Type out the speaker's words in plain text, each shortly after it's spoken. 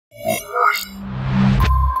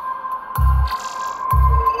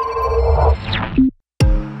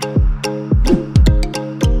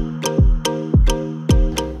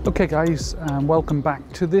Okay guys, welcome back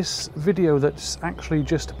to this video that's actually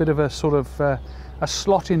just a bit of a sort of a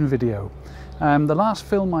slot-in video. The last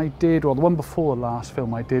film I did, or the one before the last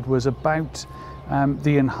film I did, was about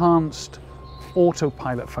the enhanced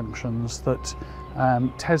autopilot functions that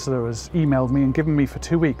Tesla has emailed me and given me for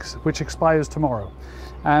 2 weeks, which expires tomorrow.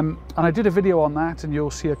 And I did a video on that, and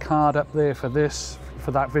you'll see a card up there for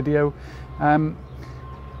that video.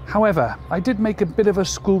 However, I did make a bit of a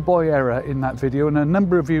schoolboy error in that video, and a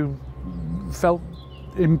number of you felt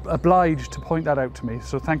obliged to point that out to me,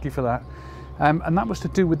 so thank you for that. And that was to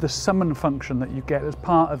do with the summon function that you get as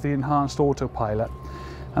part of the enhanced autopilot.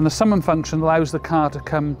 And the summon function allows the car to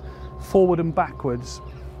come forward and backwards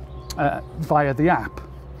via the app.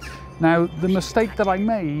 Now, the mistake that I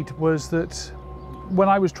made was that when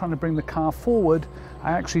I was trying to bring the car forward,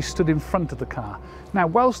 I actually stood in front of the car. Now,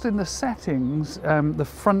 whilst in the settings, the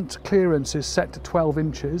front clearance is set to 12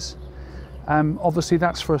 inches, obviously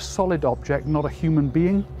that's for a solid object, not a human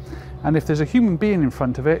being. And if there's a human being in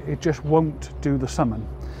front of it, it just won't do the summon.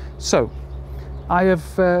 So, I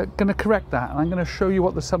have going to correct that, and I'm going to show you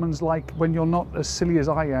what the summon's like when you're not as silly as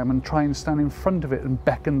I am and try and stand in front of it and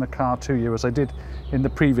beckon the car to you, as I did in the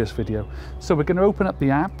previous video. So we're going to open up the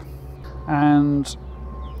app, and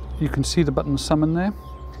you can see the button summon there.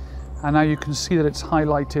 And now you can see that it's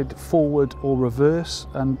highlighted forward or reverse,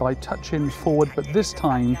 and by touching forward, but this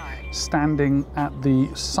time standing at the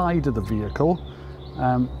side of the vehicle,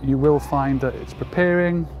 you will find that it's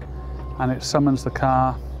preparing and it summons the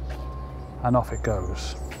car and off it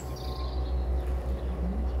goes.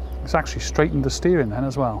 It's actually straightened the steering then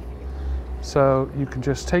as well. So you can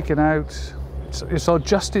just take it out. It's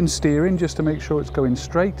adjusting steering just to make sure it's going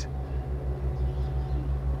straight.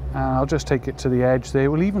 And I'll just take it to the edge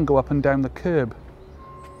there. We'll even go up and down the curb.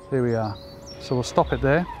 There we are. So we'll stop it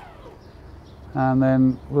there. And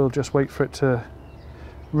then we'll just wait for it to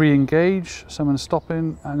re-engage, summon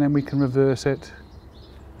stopping, and then we can reverse it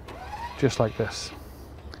just like this.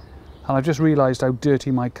 And I've just realised how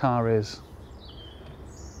dirty my car is.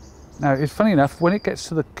 Now, it's funny enough, when it gets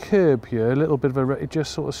to the curb here, a little bit of it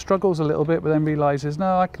just sort of struggles a little bit, but then realises,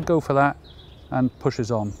 no, I can go for that, and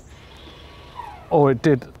pushes on. Or it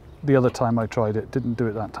did the other time I tried it, didn't do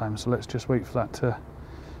it that time, so let's just wait for that to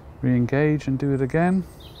re-engage and do it again.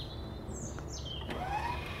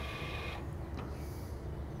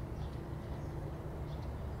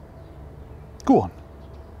 Go on.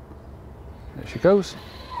 There she goes.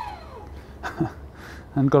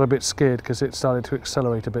 And got a bit scared because it started to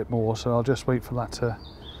accelerate a bit more, so I'll just wait for that to...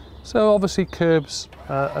 So obviously curbs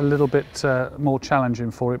a little bit more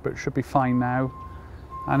challenging for it, but it should be fine now.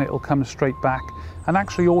 And it'll come straight back, and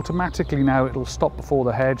actually automatically now it'll stop before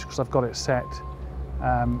the hedge because I've got it set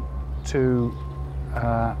to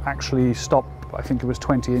actually stop. I think it was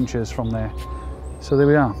 20 inches from there. So there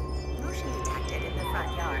we are. Motion detected in the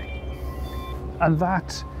front yard. And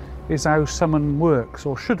that is how summon works,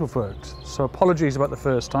 or should have worked. So apologies about the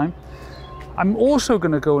first time. I'm also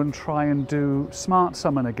going to go and try and do smart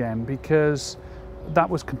summon again, because that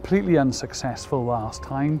was completely unsuccessful last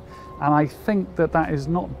time, and I think that that is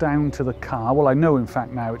not down to the car. Well, I know in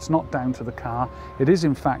fact now it's not down to the car. It is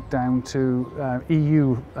in fact down to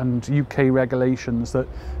EU and UK regulations that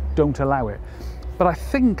don't allow it. But I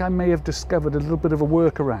think I may have discovered a little bit of a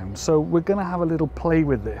workaround, so we're going to have a little play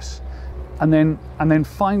with this. And then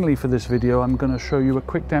finally for this video, I'm going to show you a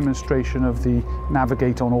quick demonstration of the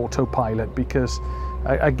Navigate on Autopilot, because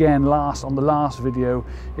again, on the last video,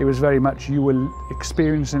 it was very much you were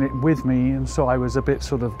experiencing it with me, and so I was a bit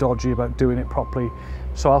sort of dodgy about doing it properly.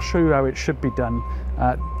 So I'll show you how it should be done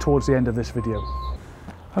towards the end of this video.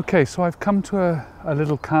 Okay, so I've come to a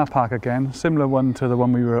little car park again, similar one to the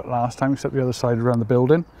one we were at last time, except the other side around the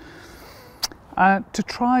building, to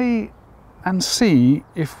try and see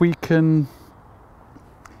if we can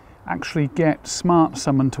actually get smart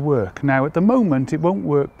summon to work. Now at the moment it won't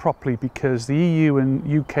work properly because the EU and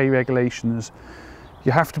UK regulations,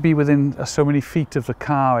 you have to be within so many feet of the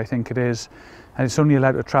car, I think it is, and it's only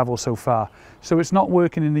allowed to travel so far. So it's not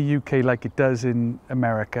working in the UK like it does in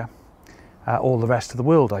America, or the rest of the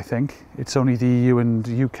world. I think it's only the EU and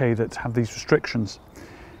the UK that have these restrictions.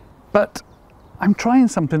 But I'm trying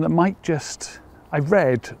something that might just, I've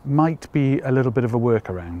read, might be a little bit of a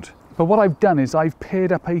workaround. But what I've done is I've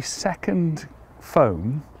paired up a second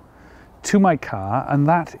phone to my car, and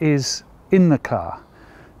that is in the car.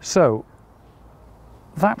 So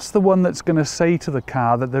that's the one that's going to say to the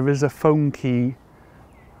car that there is a phone key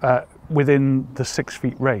within the 6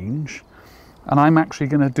 feet range, and I'm actually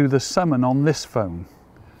going to do the summon on this phone,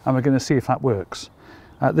 and we're going to see if that works.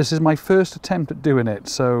 This is my first attempt at doing it,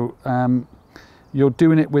 so you're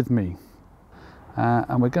doing it with me.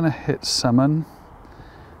 and we're going to hit summon,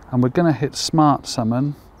 and we're going to hit smart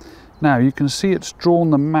summon. Now you can see it's drawn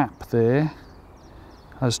the map there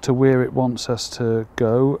as to where it wants us to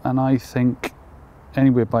go, and I think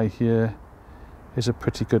anywhere by here is a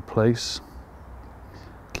pretty good place.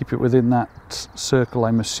 Keep it within that circle,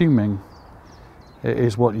 I'm assuming it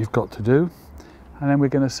is what you've got to do. And then we're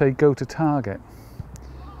going to say go to target.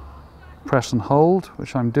 Press and hold,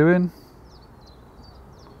 which I'm doing.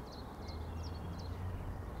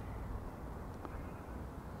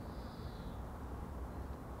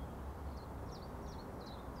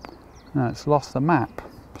 Now it's lost the map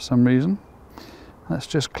for some reason. Let's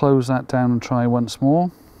just close that down and try once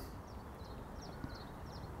more.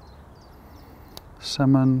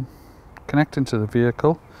 Summon, connecting to the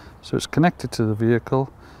vehicle. So it's connected to the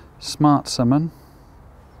vehicle. Smart summon.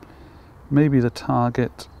 Maybe the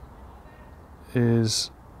target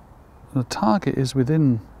is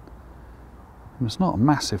within, it's not a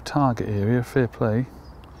massive target area, fair play,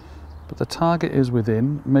 but the target is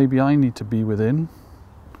within. Maybe I need to be within.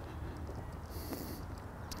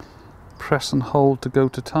 Press and hold to go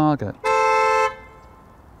to target.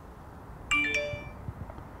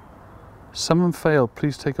 Summon failed,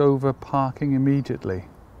 please take over parking immediately.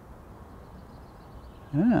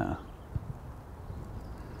 Yeah.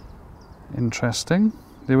 Interesting.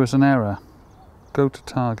 There was an error. Go to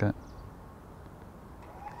target.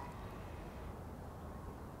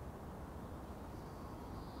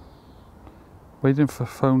 Waiting for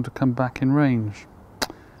phone to come back in range.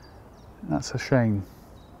 That's a shame.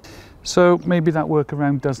 So maybe that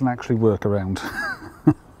workaround doesn't actually work around.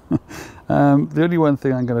 The only one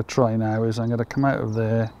thing I'm going to try now is I'm going to come out of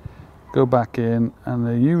there, go back in, and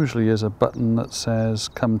there usually is a button that says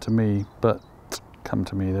come to me, but come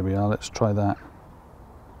to me, there we are, let's try that.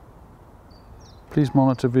 Please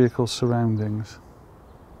monitor vehicle surroundings.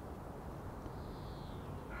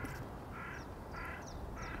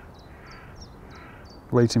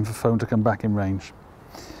 Waiting for phone to come back in range.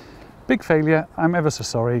 Big failure, I'm ever so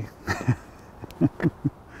sorry.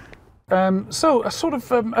 So a sort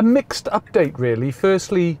of a mixed update really.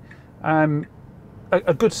 Firstly,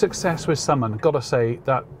 a good success with summon. Got to say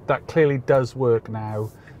that clearly does work now.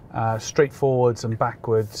 Straightforwards and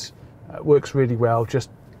backwards, works really well. Just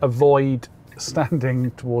avoid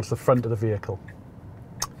standing towards the front of the vehicle.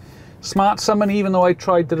 Smart summon, even though I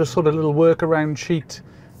tried did a sort of little workaround sheet,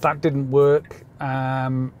 that didn't work,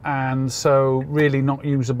 and so really not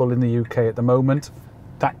usable in the UK at the moment.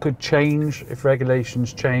 That could change if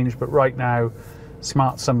regulations change, but right now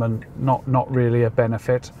smart summon not really a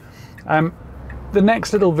benefit. The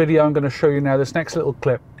next little video I'm going to show you now, this next little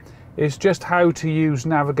clip, is just how to use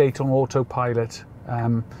navigate on autopilot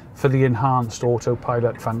for the enhanced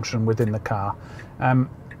autopilot function within the car.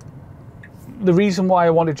 The reason why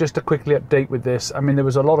I wanted just to quickly update with this, I mean, there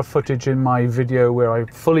was a lot of footage in my video where I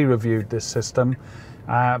fully reviewed this system,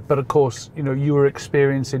 but of course, you know, you were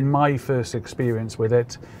experiencing my first experience with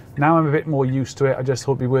it. Now I'm a bit more used to it. I just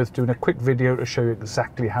thought it'd be worth doing a quick video to show you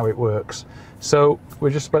exactly how it works. So we're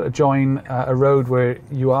just about to join a road where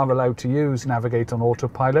you are allowed to use navigate on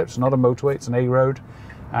autopilot. It's not a motorway, it's an A road.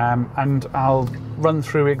 And I'll run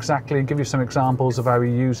through exactly and give you some examples of how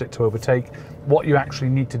you use it to overtake, what you actually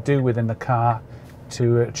need to do within the car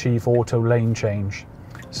to achieve auto lane change.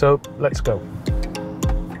 So let's go.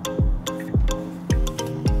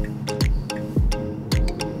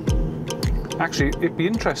 Actually, it'd be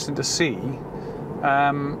interesting to see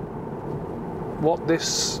how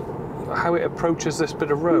it approaches this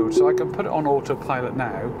bit of road. So I can put it on autopilot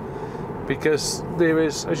now, because there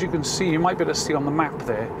is, as you can see, you might be able to see on the map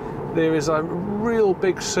there is a real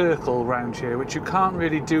big circle around here, which you can't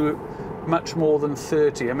really do much more than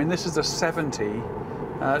 30. I mean, this is a 70.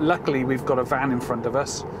 Luckily, we've got a van in front of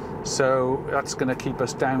us, so that's going to keep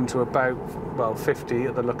us down to about, well, 50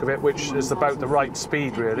 at the look of it, which is about the right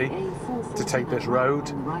speed, really, to take this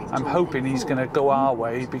road. I'm hoping he's going to go our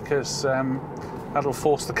way, because that'll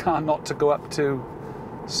force the car not to go up to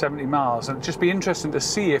 70 miles. And it'd just be interesting to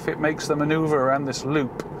see if it makes the maneuver around this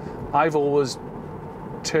loop. I've always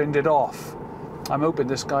turned it off. I'm hoping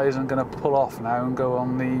this guy isn't going to pull off now and go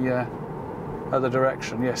on the other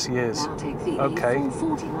direction. Yes, he is. Okay,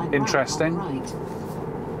 interesting.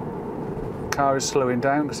 Car is slowing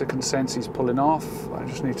down because it can sense he's pulling off. I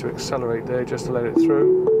just need to accelerate there just to let it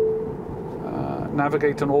through.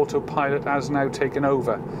 Navigate on autopilot has now taken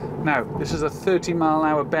over. Now, this is a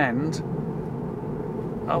 30-mile-an-hour bend.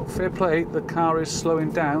 Oh, fair play, the car is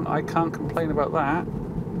slowing down. I can't complain about that.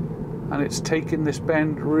 And it's taking this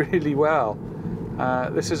bend really well.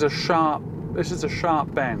 This is a sharp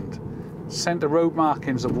bend. Centre road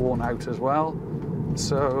markings are worn out as well.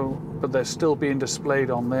 So, but they're still being displayed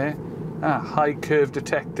on there. High curve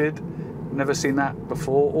detected. Never seen that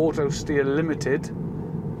before. Auto steer limited,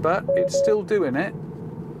 but it's still doing it.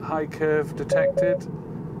 High curve detected.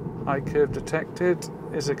 High curve detected.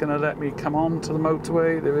 Is it going to let me come on to the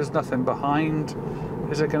motorway? There is nothing behind.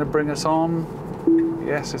 Is it going to bring us on?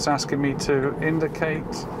 Yes, it's asking me to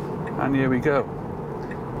indicate, and here we go.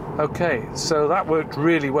 Okay, so that worked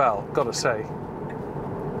really well, gotta say.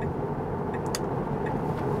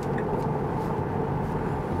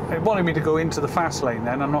 It wanted me to go into the fast lane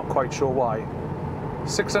then, I'm not quite sure why.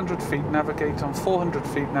 600 feet, navigate on 400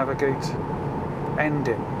 feet, navigate,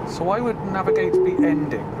 ending. So why would navigate be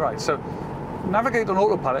ending? Right, so navigate on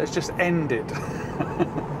autopilot is just ended.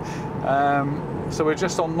 So we're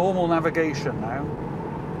just on normal navigation now.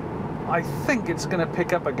 I think it's going to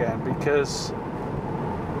pick up again because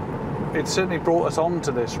it certainly brought us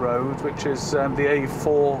onto this road, which is the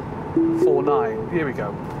A449. Here we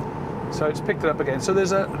go. So it's picked it up again. So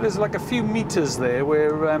there's like a few meters there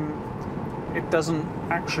where it doesn't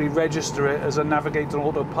actually register it as a navigate on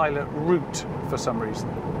autopilot route for some reason.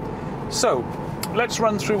 So let's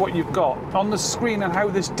run through what you've got on the screen and how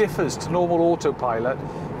this differs to normal autopilot.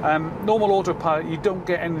 Normal autopilot, you don't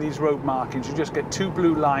get any of these road markings, you just get two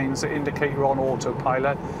blue lines that indicate you're on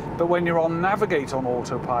autopilot. But when you're on navigate on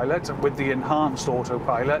autopilot with the enhanced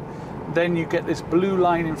autopilot, then you get this blue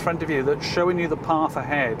line in front of you that's showing you the path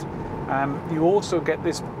ahead. You also get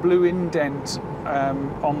this blue indent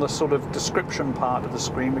on the sort of description part of the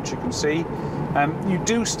screen, which you can see. You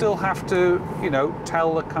do still have to, you know,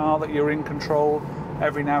 tell the car that you're in control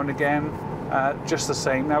every now and again. Just the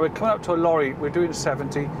same. Now we're coming up to a lorry, we're doing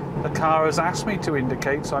 70. The car has asked me to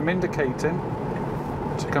indicate, so I'm indicating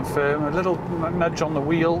to confirm. A little nudge on the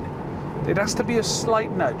wheel. It has to be a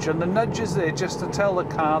slight nudge, and the nudge is there just to tell the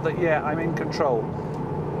car that, yeah, I'm in control.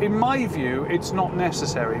 In my view, it's not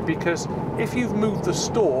necessary, because if you've moved the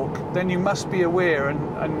stalk, then you must be aware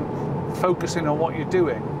and focusing on what you're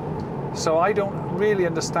doing. So I don't really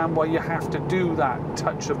understand why you have to do that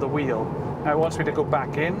touch of the wheel. Now it wants me to go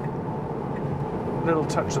back in. Little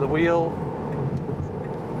touch of the wheel,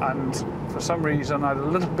 and for some reason I had a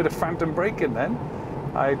little bit of phantom braking then.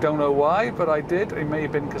 I don't know why, but I did. It may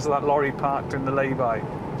have been because of that lorry parked in the lay-by.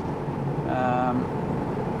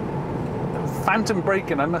 Phantom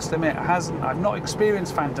braking, I must admit, I've not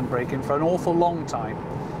experienced phantom braking for an awful long time.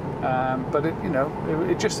 But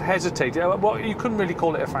it just hesitated. Well, you couldn't really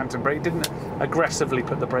call it a phantom brake. It didn't aggressively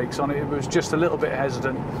put the brakes on it. It was just a little bit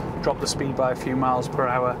hesitant, dropped the speed by a few miles per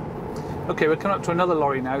hour. Okay, we're coming up to another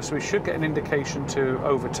lorry now, so we should get an indication to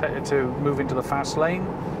move into the fast lane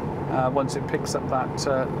once it picks up that.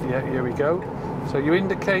 Yeah, here we go. So you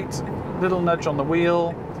indicate, little nudge on the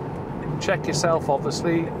wheel, check yourself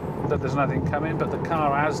obviously that there's nothing coming, but the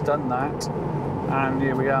car has done that, and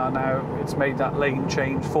here we are now. It's made that lane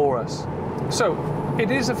change for us. So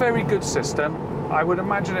it is a very good system. I would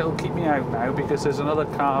imagine it'll keep me out now because there's another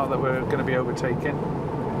car that we're going to be overtaking.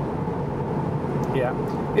 Yeah,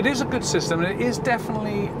 it is a good system, and it is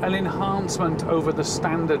definitely an enhancement over the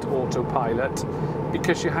standard autopilot,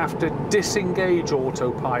 because you have to disengage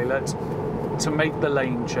autopilot to make the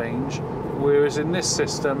lane change, whereas in this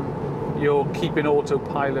system you're keeping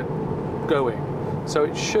autopilot going. So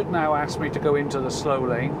it should now ask me to go into the slow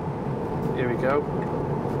lane. Here we go.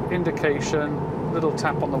 Indication, little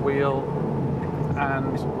tap on the wheel,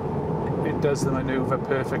 and it does the maneuver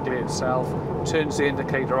perfectly itself, turns the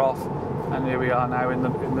indicator off, and here we are now in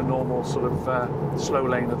the normal sort of slow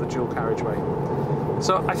lane of the dual carriageway.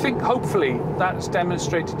 So I think hopefully that's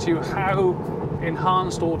demonstrated to you how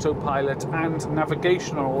enhanced autopilot and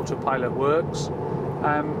navigational autopilot works.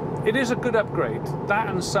 It is a good upgrade. That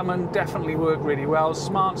and summon definitely work really well.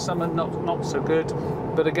 Smart summon not so good,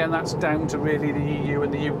 but again that's down to really the EU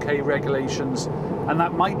and the UK regulations, and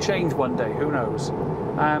that might change one day, who knows.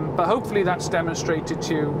 But hopefully that's demonstrated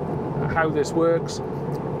to you how this works.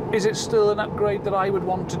 Is it still an upgrade that I would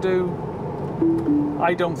want to do?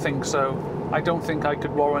 I don't think so. I don't think I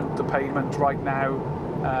could warrant the payment right now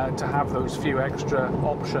to have those few extra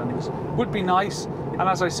options. Would be nice, and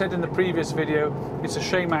as I said in the previous video, it's a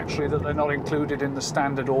shame actually that they're not included in the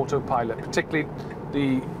standard autopilot, particularly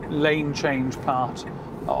the lane change part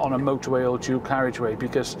on a motorway or dual carriageway,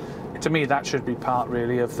 because to me that should be part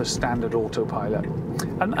really of the standard autopilot.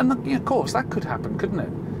 And of course that could happen, couldn't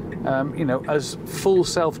it? You know, as full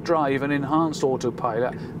self-drive and enhanced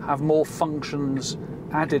autopilot have more functions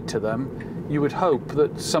added to them, you would hope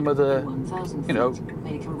that some of the, you know,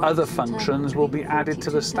 other functions will be added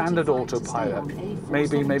to the standard autopilot.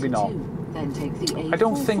 Maybe, maybe not. I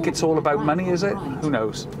don't think it's all about money, is it? Who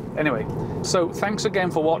knows? Anyway, so thanks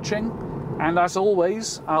again for watching, And as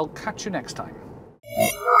always, I'll catch you next time.